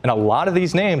kicker. And a lot of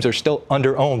these names are still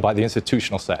under-owned by the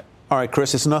institutional set. All right,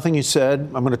 Chris, it's nothing you said.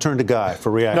 I'm going to turn to Guy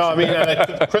for reaction. No, I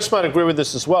mean, Chris might agree with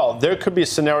this as well. There could be a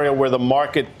scenario where the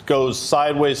market goes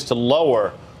sideways to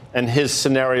lower, and his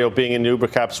scenario being in Uber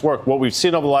caps work. What we've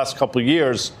seen over the last couple of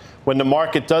years, when the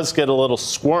market does get a little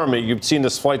squirmy, you've seen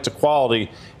this flight to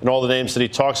quality in all the names that he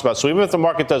talks about. So even if the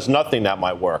market does nothing, that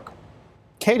might work.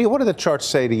 Katie, what do the charts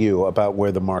say to you about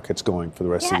where the market's going for the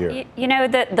rest of the year? You know,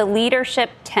 the leadership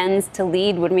tends to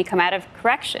lead when we come out of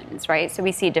corrections, right? So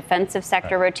we see defensive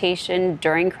sector rotation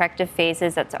during corrective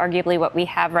phases. That's arguably what we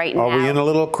have right now. Are we in a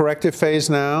little corrective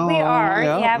phase now? We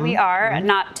are. We are.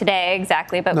 Not today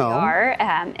exactly, but we are,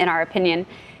 in our opinion.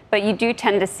 But you do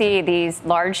tend to see these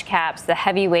large caps, the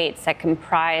heavyweights that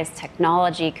comprise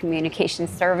technology, communication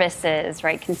services,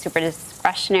 right, consumer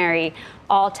discretionary,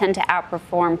 all tend to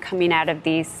outperform coming out of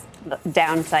these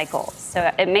down cycles.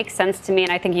 So it makes sense to me,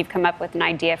 and I think you've come up with an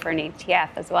idea for an ETF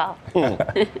as well.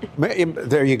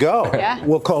 There you go. Yeah.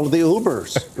 We'll call it the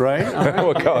Ubers, right?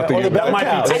 We'll call it the Ubers. Bell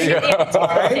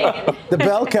cows. The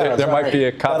bell cows. There might be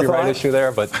a copyright issue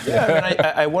there, but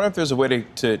I wonder if there's a way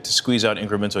to squeeze out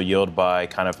incremental yield by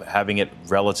kind of having it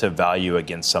relative value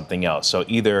against something else. So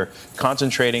either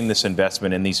concentrating this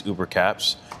investment in these Uber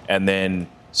caps and then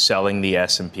selling the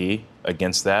S&P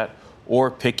against that, or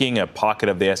picking a pocket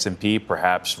of the S&P,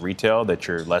 perhaps retail, that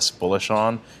you're less bullish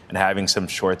on, and having some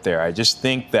short there. I just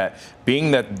think that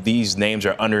being that these names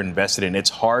are underinvested in, it's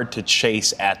hard to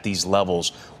chase at these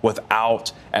levels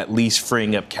without at least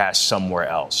freeing up cash somewhere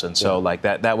else. And so like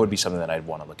that would be something that I'd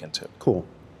want to look into. Cool.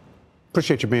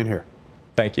 Appreciate you being here.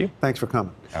 Thank you. Thanks for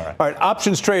coming. All right.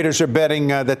 Options traders are betting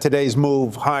that today's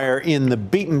move higher in the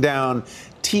beaten down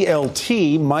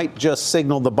TLT might just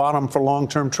signal the bottom for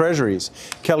long-term treasuries.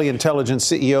 Kelly Intelligence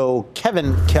CEO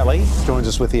Kevin Kelly joins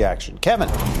us with the action. Kevin.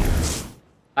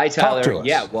 Hi, Tyler.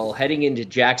 Yeah, well, heading into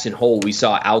Jackson Hole, we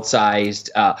saw outsized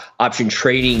option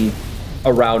trading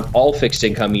around all fixed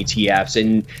income ETFs,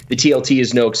 and the TLT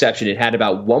is no exception. It had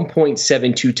about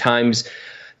 1.72 times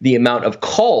the amount of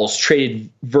calls traded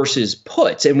versus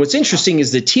puts. And what's interesting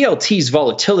is the TLT's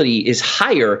volatility is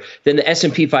higher than the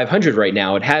S&P 500 right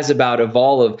now. It has about a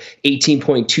vol of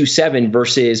 18.27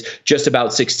 versus just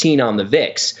about 16 on the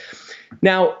VIX.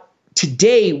 Now,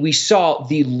 today, we saw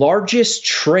the largest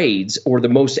trades or the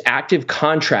most active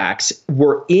contracts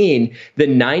were in the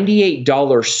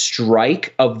 $98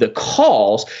 strike of the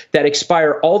calls that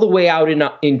expire all the way out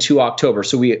into October.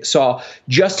 So we saw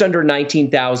just under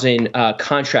 19,000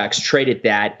 contracts traded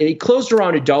that. It closed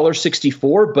around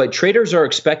 $1.64, but traders are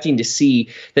expecting to see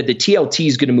that the TLT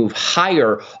is going to move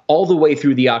higher all the way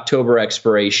through the October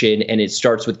expiration, and it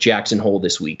starts with Jackson Hole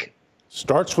this week.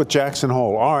 Starts with Jackson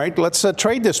Hole. All right, let's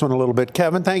trade this one a little bit.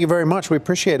 Kevin, thank you very much. We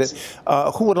appreciate it.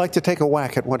 Who would like to take a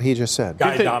whack at what he just said?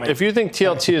 If you think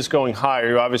TLT is going higher,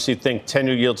 you obviously think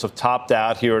 10-year yields have topped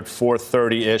out here at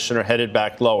 430-ish and are headed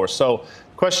back lower. So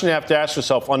the question you have to ask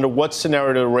yourself, under what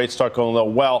scenario do rates start going low?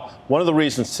 Well, one of the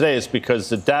reasons today is because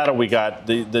the data we got,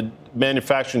 the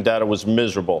manufacturing data was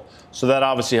miserable. So that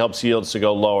obviously helps yields to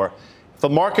go lower. If the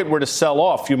market were to sell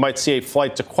off, you might see a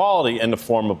flight to quality in the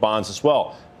form of bonds as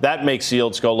well. That makes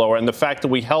yields go lower. And the fact that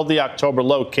we held the October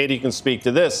low, Katie can speak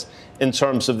to this in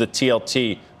terms of the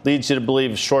TLT, leads you to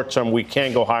believe short term we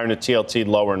can go higher in the TLT,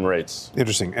 lower in rates.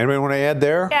 Interesting. Anybody want to add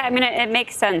there? Yeah, I mean, it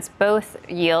makes sense. Both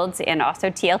yields and also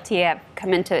TLT have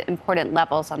come into important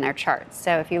levels on their charts.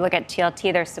 So if you look at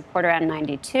TLT, there's support around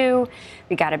 92.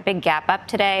 We got a big gap up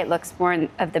today. It looks more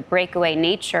of the breakaway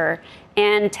nature.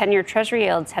 And 10-year Treasury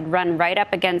yields had run right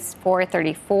up against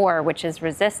 434, which is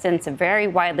resistance, a very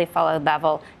widely followed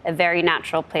level, a very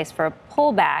natural place for a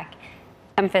pullback.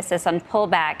 emphasis on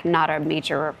pullback, not a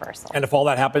major reversal. And if all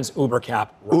that happens, Uber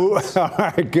cap. Ooh, all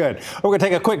right, good. We're going to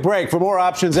take a quick break. For more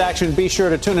options action, be sure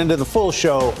to tune into the full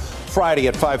show Friday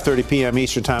at 5:30 p.m.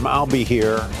 Eastern Time. I'll be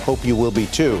here. Hope you will be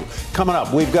too. Coming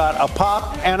up, we've got a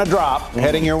pop and a drop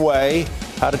heading your way.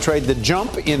 How to trade the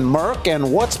jump in Merck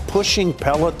and what's pushing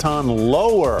Peloton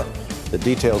lower. The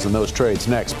details in those trades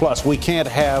next. Plus, we can't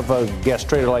have a guest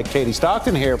trader like Katie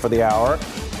Stockton here for the hour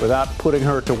without putting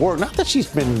her to work. Not that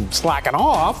she's been slacking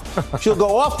off. She'll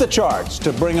go off the charts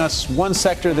to bring us one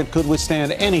sector that could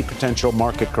withstand any potential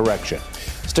market correction.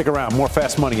 Stick around. More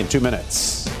Fast Money in 2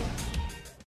 minutes.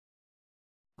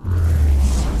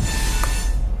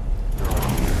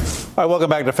 All right, welcome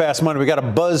back to Fast Money. We got a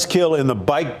buzzkill in the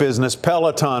bike business.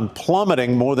 Peloton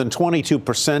plummeting more than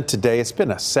 22% today. It's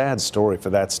been a sad story for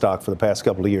that stock for the past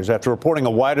couple of years. After reporting a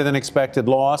wider than expected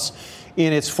loss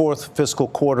in its fourth fiscal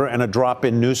quarter and a drop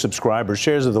in new subscribers,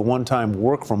 shares of the one-time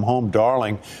work-from-home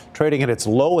darling trading at its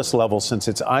lowest level since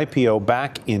its IPO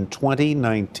back in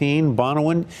 2019.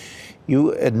 Bonawyn,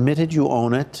 you admitted you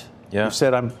own it. Yeah. You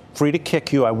said, I'm free to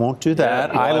kick you. I won't do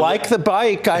that. Yeah, I like the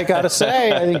bike, I got to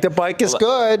say. I think the bike is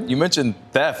good. You mentioned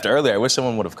theft earlier. I wish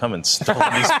someone would have come and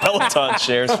stolen these Peloton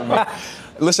shares from me.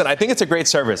 Listen, I think it's a great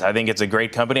service. I think it's a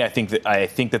great company. I think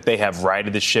that they have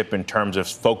righted the ship in terms of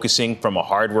focusing from a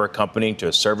hardware company to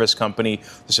a service company,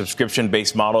 the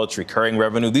subscription-based model, it's recurring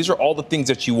revenue. These are all the things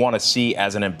that you want to see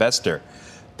as an investor.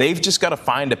 They've just got to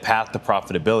find a path to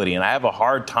profitability, and I have a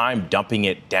hard time dumping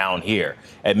it down here.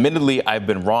 Admittedly, I've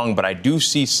been wrong, but I do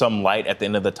see some light at the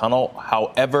end of the tunnel.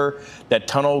 However, that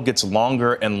tunnel gets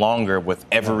longer and longer with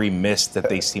every miss that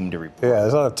they seem to report. Yeah,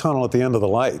 there's not a tunnel at the end of the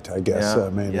light, I guess.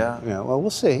 Maybe. Yeah, well,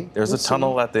 we'll see. There's a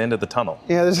tunnel at the end of the tunnel.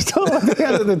 Yeah, there's a tunnel at the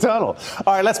end of the tunnel.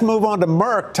 All right, let's move on to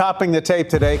Merck, topping the tape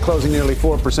today, closing nearly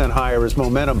 4% higher as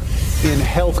momentum in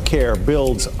healthcare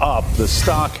builds up. The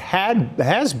stock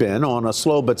has been on a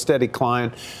slow but steady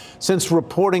climb since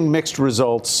reporting mixed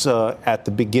results at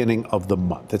the beginning of the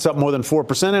month. It's up more than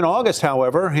 4% in August,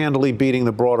 however, handily beating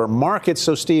the broader market.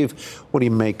 So, Steve, what do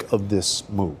you make of this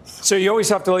move? So you always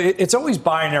have to, it's always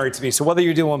binary to me. So whether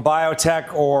you're doing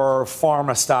biotech or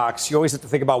pharma stocks, you always have to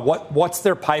think about what's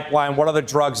their pipeline, what other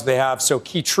drugs they have. So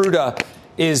Keytruda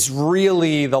is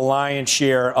really the lion's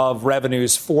share of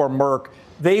revenues for Merck.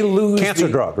 They lose cancer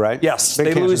drug, right? Yes,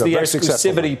 Big they lose drug, the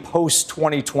exclusivity post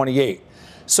 2028.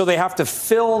 So they have to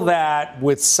fill that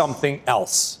with something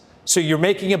else. So you're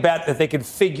making a bet that they can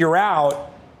figure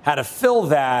out how to fill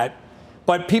that.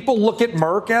 But people look at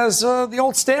Merck as the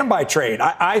old standby trade.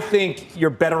 I think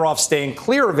you're better off staying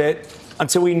clear of it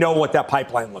until we know what that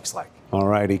pipeline looks like. All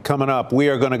righty, coming up, we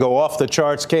are going to go off the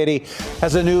charts. Katie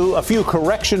has a few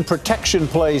correction protection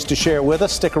plays to share with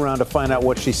us. Stick around to find out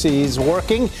what she sees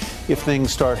working if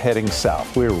things start heading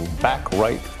south. We're back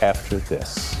right after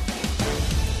this.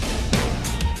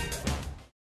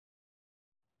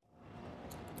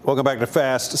 Welcome back to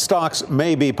Fast. Stocks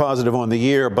may be positive on the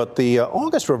year, but the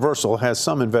August reversal has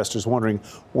some investors wondering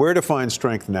where to find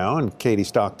strength now. And Katie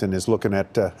Stockton is looking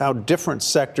at how different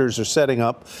sectors are setting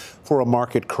up for a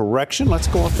market correction. Let's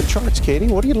go off the charts, Katie.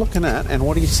 What are you looking at and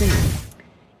what are you seeing?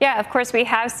 Yeah, of course, we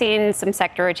have seen some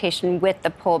sector rotation with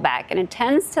the pullback, and it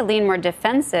tends to lean more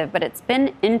defensive, but it's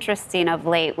been interesting of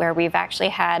late where we've actually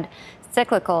had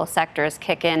cyclical sectors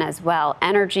kick in as well.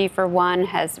 Energy, for one,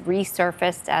 has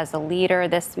resurfaced as a leader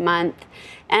this month.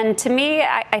 And to me,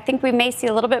 I think we may see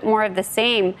a little bit more of the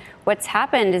same. What's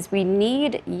happened is we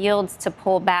need yields to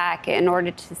pull back in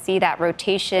order to see that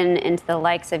rotation into the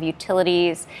likes of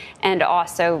utilities and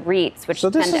also REITs, which so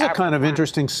this tend is to a kind of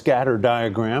interesting scatter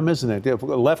diagram, isn't it? If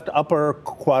left upper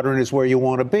quadrant is where you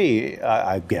want to be,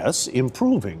 I guess,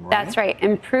 improving, right? That's right,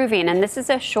 improving. And this is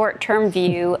a short-term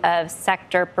view of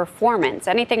sector performance.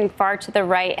 Anything far to the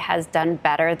right has done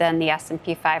better than the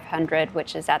S&P 500,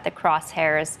 which is at the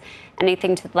crosshairs.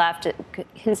 Anything to the left,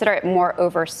 consider it more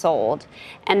oversold.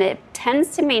 And it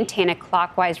tends to maintain a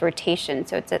clockwise rotation.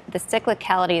 So the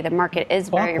cyclicality of the market is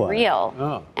very real.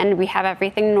 Oh. And we have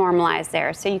everything normalized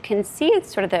there. So you can see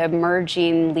sort of the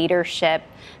emerging leadership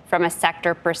from a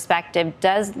sector perspective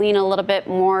does lean a little bit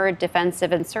more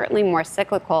defensive and certainly more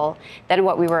cyclical than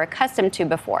what we were accustomed to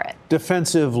before it.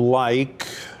 Defensive like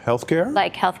healthcare?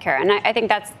 Like healthcare. And I think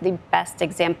that's the best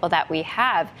example that we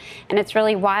have. And it's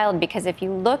really wild because if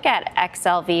you look at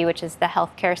XLV, which is the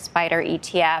healthcare spider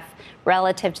ETF,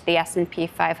 relative to the S&P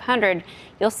 500,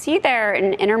 you'll see there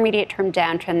an intermediate term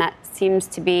downtrend that seems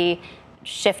to be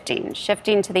shifting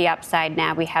to the upside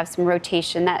now. We have some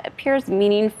rotation that appears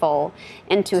meaningful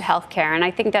into healthcare. And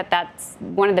I think that that's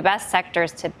one of the best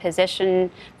sectors to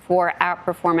position for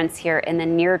outperformance here in the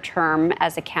near term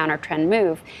as a counter trend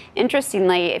move.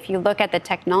 Interestingly, if you look at the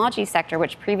technology sector,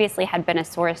 which previously had been a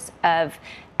source of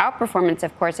outperformance,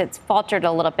 of course, it's faltered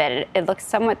a little bit. It looks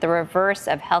somewhat the reverse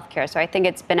of healthcare. So I think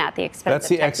it's been at the expense of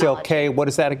technology. That's the XLK. What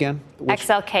is that again?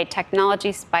 XLK,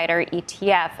 Technology Spider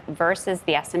ETF versus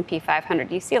the S&P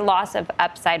 500. You see a loss of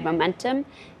upside momentum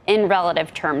in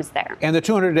relative terms there. And the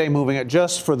 200-day moving,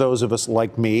 just for those of us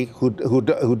like me who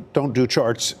don't do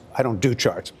charts, I don't do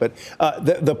charts, but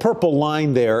the purple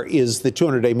line there is the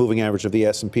 200-day moving average of the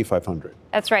S&P 500.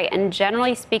 That's right. And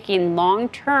generally speaking, long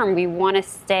term, we want to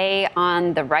stay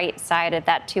on the right side of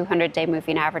that 200-day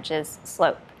moving averages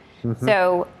slope. Mm-hmm.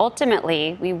 So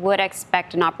ultimately, we would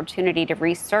expect an opportunity to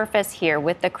resurface here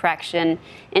with the correction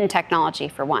in technology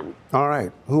for one. All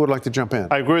right. Who would like to jump in?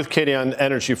 I agree with Katie on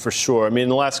energy for sure. I mean,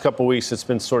 the last couple of weeks, it's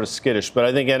been sort of skittish, but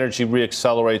I think energy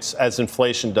reaccelerates as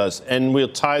inflation does. And we'll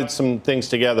tie some things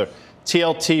together.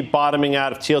 TLT bottoming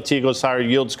out. If TLT goes higher,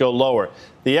 yields go lower.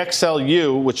 The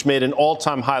XLU, which made an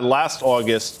all-time high last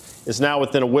August, is now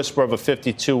within a whisper of a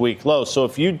 52-week low. So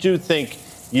if you do think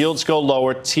yields go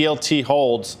lower, TLT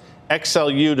holds,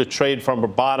 XLU to trade from a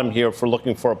bottom here if we're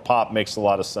looking for a pop makes a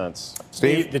lot of sense.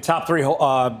 Steve? The top three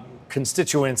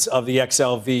constituents of the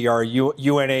XLV are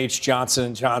UNH,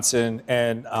 Johnson & Johnson,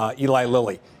 and Eli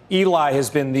Lilly. Eli has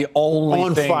been the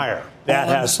only thing that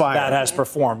has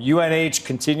performed. UNH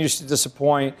continues to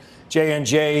disappoint.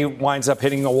 J&J winds up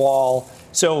hitting the wall.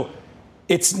 So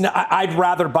I'd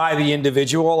rather buy the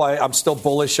individual. I'm still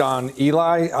bullish on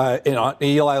Eli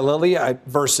Lilly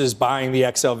versus buying the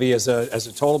XLV as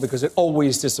a total because it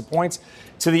always disappoints.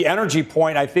 To the energy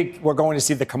point, I think we're going to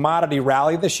see the commodity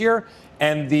rally this year,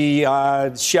 and the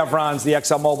Chevrons, the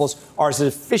ExxonMobils are as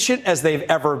efficient as they've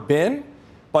ever been.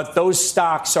 But those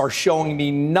stocks are showing me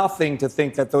nothing to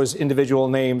think that those individual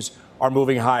names are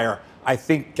moving higher. I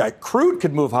think crude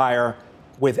could move higher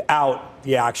without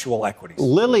the actual equities.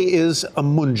 Lilly is a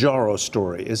Mounjaro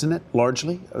story, isn't it,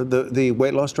 largely, the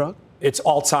weight loss drug? It's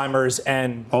Alzheimer's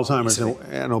and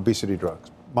obesity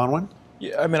drugs. Bonwin?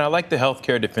 Yeah, I mean, I like the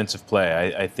healthcare defensive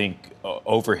play. I think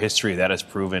over history that has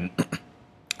proven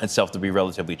itself to be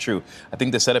relatively true. I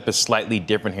think the setup is slightly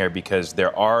different here because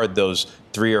there are those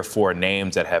 3 or 4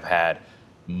 names that have had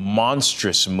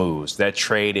monstrous moves that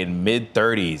trade in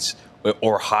mid-30s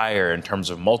or higher in terms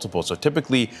of multiples. So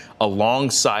typically,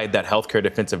 alongside that healthcare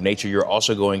defensive nature, you're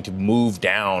also going to move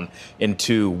down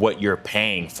into what you're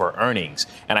paying for earnings.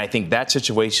 And I think that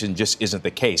situation just isn't the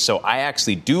case. So I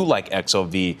actually do like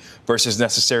XLV versus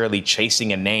necessarily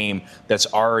chasing a name that's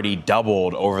already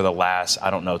doubled over the last,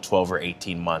 12 or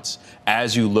 18 months.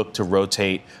 As you look to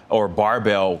rotate or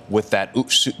barbell with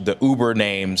the Uber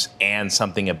names and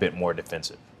something a bit more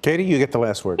defensive. Katie, you get the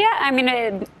last word. Yeah, I mean,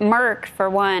 Merck,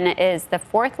 for one, is the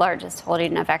 4th largest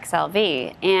holding of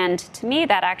XLV. And to me,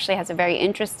 that actually has a very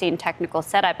interesting technical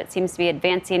setup. It seems to be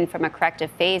advancing from a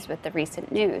corrective phase with the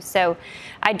recent news. So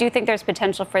I do think there's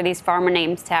potential for these pharma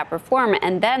names to outperform.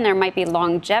 And then there might be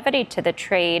longevity to the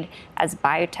trade as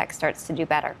biotech starts to do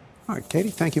better. All right, Katie,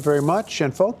 thank you very much.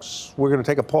 And folks, we're going to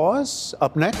take a pause.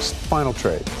 Up next, final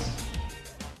trades.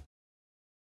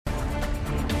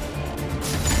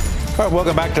 All right,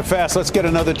 welcome back to Fast. Let's get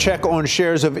another check on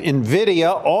shares of Nvidia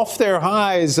off their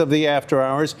highs of the after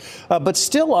hours, but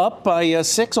still up by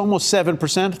 6, almost 7%,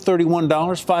 $31,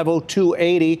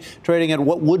 502.80, trading at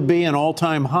what would be an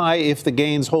all-time high if the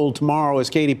gains hold tomorrow. As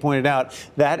Katie pointed out,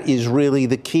 that is really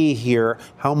the key here.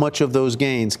 How much of those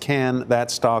gains can that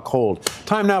stock hold?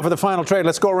 Time now for the final trade.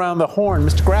 Let's go around the horn.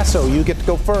 Mr. Grasso, you get to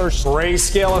go first.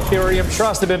 Grayscale Ethereum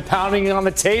Trust have been pounding it on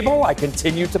the table. I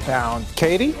continue to pound.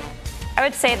 Katie? I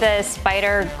would say the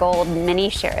Spider Gold mini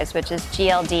shares, which is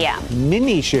GLDM.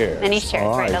 Mini shares. Mini shares,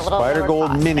 all right? A little Spider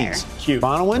Gold minis. There. Cute.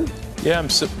 Bonawyn? Yeah, I'm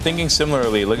thinking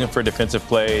similarly, looking for defensive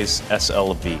plays,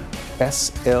 SLV.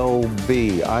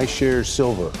 SLV, iShares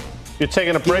Silver. You're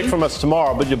taking a break from us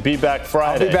tomorrow, but you'll be back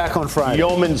Friday. I'll be back on Friday.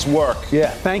 Yeoman's work. Yeah,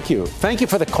 thank you. Thank you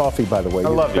for the coffee, by the way.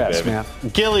 You're love the you, best, baby. Man.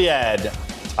 Gilead,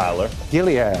 Tyler.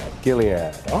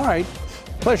 Gilead. All right.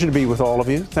 Pleasure to be with all of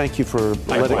you. Thank you for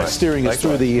steering us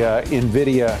through the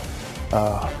Nvidia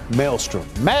maelstrom.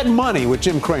 Mad Money with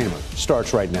Jim Cramer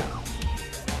starts right now.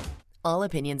 All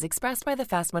opinions expressed by the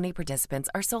Fast Money participants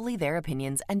are solely their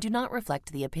opinions and do not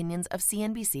reflect the opinions of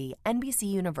CNBC, NBC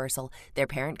Universal, their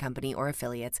parent company, or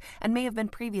affiliates, and may have been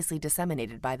previously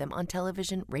disseminated by them on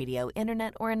television, radio,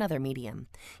 internet, or another medium.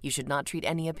 You should not treat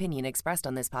any opinion expressed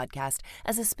on this podcast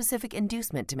as a specific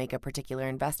inducement to make a particular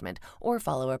investment or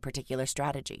follow a particular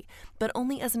strategy, but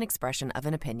only as an expression of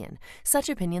an opinion. Such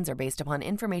opinions are based upon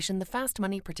information the Fast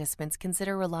Money participants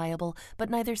consider reliable, but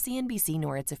neither CNBC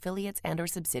nor its affiliates and/or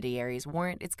subsidiaries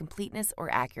warrant its completeness or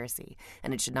accuracy,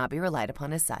 and it should not be relied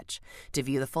upon as such. To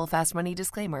view the full Fast Money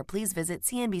disclaimer, please visit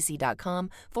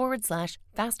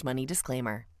cnbc.com/Fast Money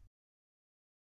Disclaimer.